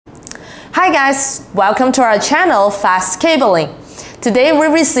Hi guys, welcome to our channel FASTCABLING. Today we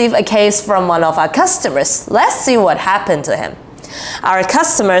receive a case from one of our customers. Let's see what happened to him. Our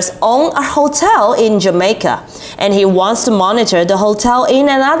customers own a hotel in Jamaica and he wants to monitor the hotel in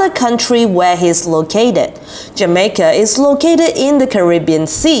another country where he's located. Jamaica is located in the Caribbean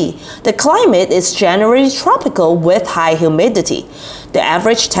Sea. The climate is generally tropical with high humidity. The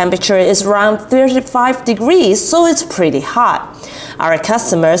average temperature is around 35 degrees, so it's pretty hot. Our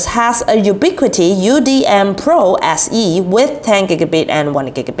customers has a Ubiquiti UDM Pro SE with 10 gigabit and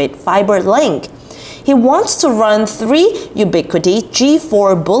 1 gigabit fiber link. He wants to run 3 Ubiquiti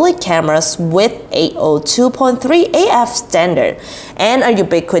G4 bullet cameras with 802.3 AF standard and a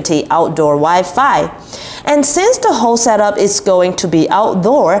Ubiquiti outdoor Wi-Fi. And since the whole setup is going to be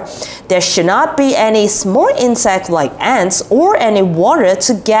outdoor, there should not be any small insects like ants or any water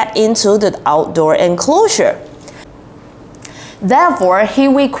to get into the outdoor enclosure. Therefore, he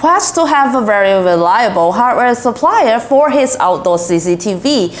requests to have a very reliable hardware supplier for his outdoor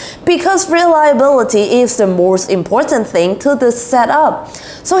CCTV because reliability is the most important thing to this setup.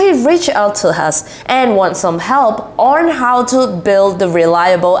 So he reached out to us and wants some help on how to build the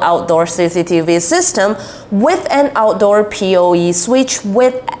reliable outdoor CCTV system with an outdoor PoE switch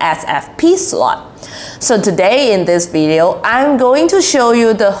with SFP slot. So today in this video, I'm going to show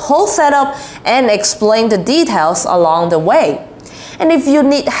you the whole setup and explain the details along the way. And if you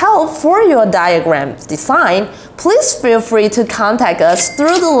need help for your diagram design, please feel free to contact us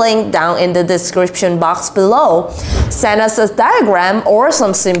through the link down in the description box below. Send us a diagram or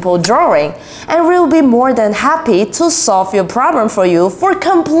some simple drawing, and we'll be more than happy to solve your problem for you for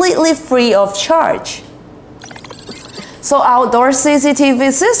completely free of charge. So outdoor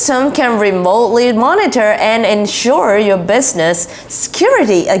CCTV system can remotely monitor and ensure your business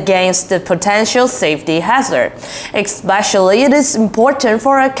security against the potential safety hazard. Especially it is important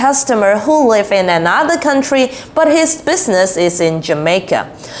for a customer who lives in another country but his business is in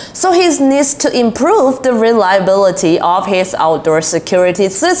Jamaica. So he needs to improve the reliability of his outdoor security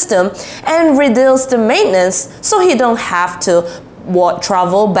system and reduce the maintenance so he don't have to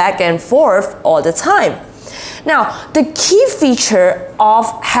travel back and forth all the time. Now, the key feature of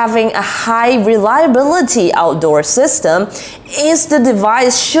having a high reliability outdoor system is the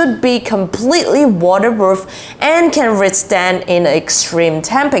device should be completely waterproof and can withstand in extreme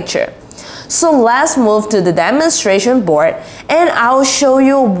temperature. So let's move to the demonstration board and I'll show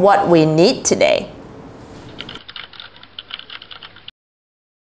you what we need today.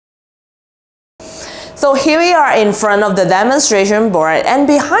 So here we are in front of the demonstration board and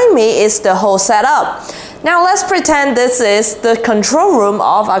behind me is the whole setup. Now let's pretend this is the control room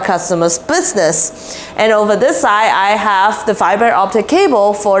of our customer's business. And over this side, I have the fiber optic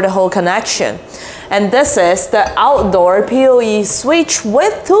cable for the whole connection. And this is the outdoor PoE switch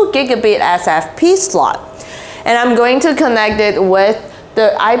with 2 gigabit SFP slot. And I'm going to connect it with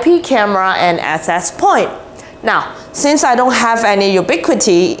the IP camera and access point. Now, since I don't have any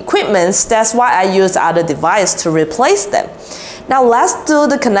Ubiquiti equipments, that's why I use other device to replace them. Now let's do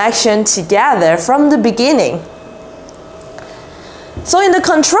the connection together from the beginning. So in the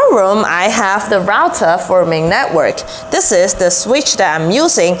control room, I have the router for main network. This is the switch that I'm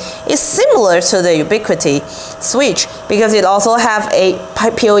using. It's similar to the Ubiquiti switch because it also have a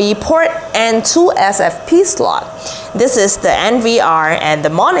PoE port and 2 SFP slot. This is the NVR and the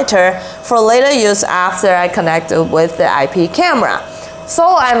monitor for later use after I connect it with the IP camera.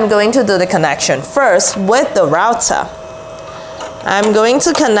 So I'm going to do the connection first with the router. I'm going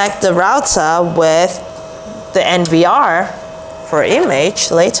to connect the router with the NVR for image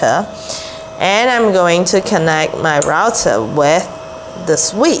later, and I'm going to connect my router with the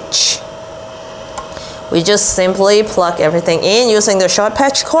switch. We just simply plug everything in using the short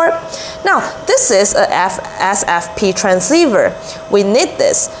patch cord. Now, this is a SFP transceiver. We need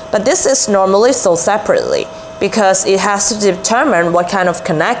this, but this is normally sold separately because it has to determine what kind of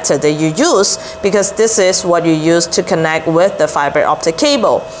connector that you use because this is what you use to connect with the fiber optic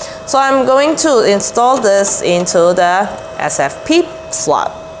cable. So I'm going to install this into the SFP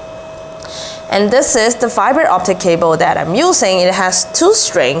slot. And this is the fiber optic cable that I'm using. It has 2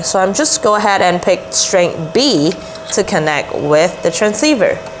 strings, so I'm just go ahead and pick string B to connect with the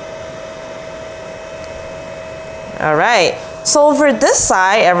transceiver. Alright, so over this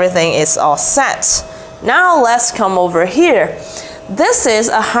side, everything is all set. Now let's come over here. This is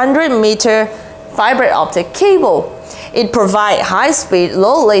a 100-meter fiber optic cable. It provides high-speed,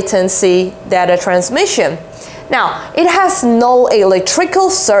 low-latency data transmission. Now, it has no electrical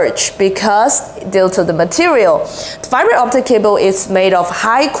surge because due to the material. The fiber optic cable is made of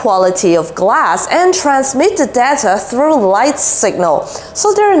high quality of glass and transmits the data through light signal.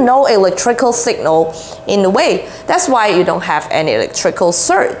 So there are no electrical signal in the way. That's why you don't have any electrical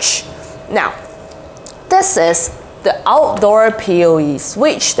surge. Now, this is the outdoor PoE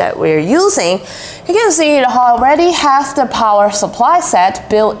switch that we're using. You can see it already has the power supply set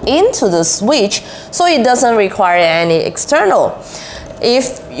built into the switch, so it doesn't require any external.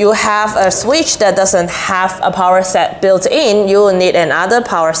 If you have a switch that doesn't have a power set built in, you will need another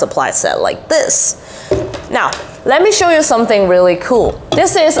power supply set like this. Now, let me show you something really cool.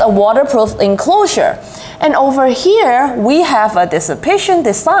 This is a waterproof enclosure. And over here, we have a dissipation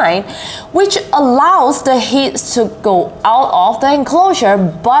design, which allows the heat to go out of the enclosure,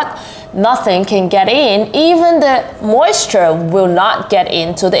 but nothing can get in. Even the moisture will not get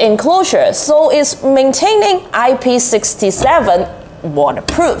into the enclosure. So it's maintaining IP67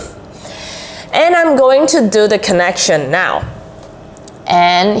 waterproof. And I'm going to do the connection now.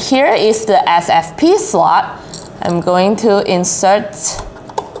 And here is the SFP slot. I'm going to insert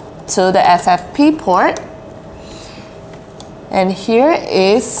to the SFP port. And here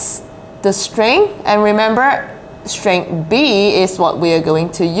is the string, and remember, string B is what we are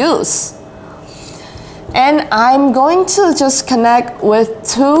going to use. And I'm going to just connect with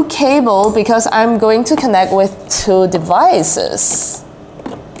two cables because I'm going to connect with two devices.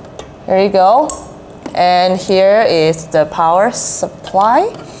 There you go. And here is the power supply.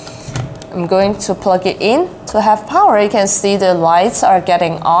 I'm going to plug it in to have power. You can see the lights are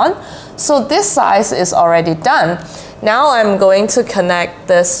getting on. So this side is already done. Now I'm going to connect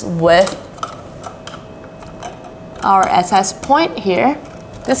this with our access point here.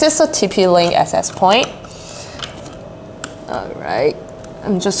 This is a TP-Link access point. All right,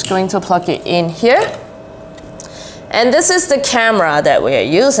 I'm just going to plug it in here. And this is the camera that we are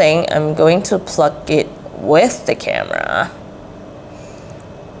using. I'm going to plug it with the camera.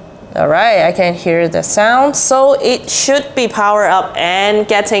 All right, I can hear the sound, so it should be powered up and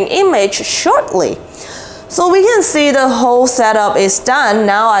getting image shortly. So we can see the whole setup is done.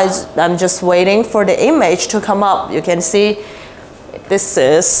 Now I'm just waiting for the image to come up. You can see this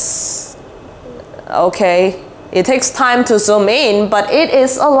is, okay, it takes time to zoom in, but it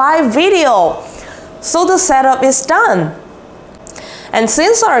is a live video. So the setup is done. And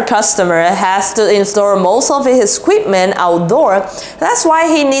since our customer has to install most of his equipment outdoor, that's why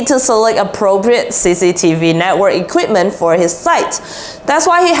he needs to select appropriate CCTV network equipment for his site. That's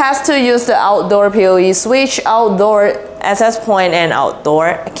why he has to use the outdoor PoE switch, outdoor access point, and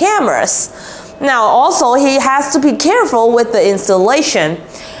outdoor cameras. Now also, he has to be careful with the installation.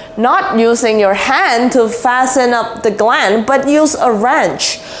 Not using your hand to fasten up the gland, but use a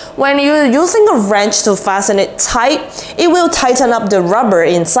wrench. When you're using a wrench to fasten it tight, it will tighten up the rubber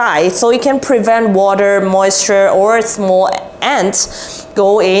inside, so it can prevent water, moisture, or small ants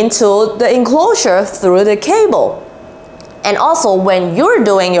go into the enclosure through the cable. And also, when you're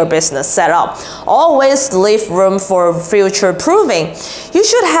doing your business setup, always leave room for future proofing. You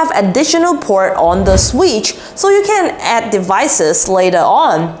should have additional port on the switch so you can add devices later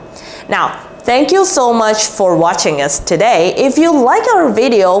on. Now, thank you so much for watching us today. If you like our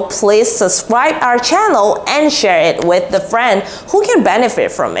video, please subscribe our channel and share it with the friend who can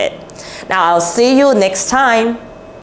benefit from it. Now, I'll see you next time.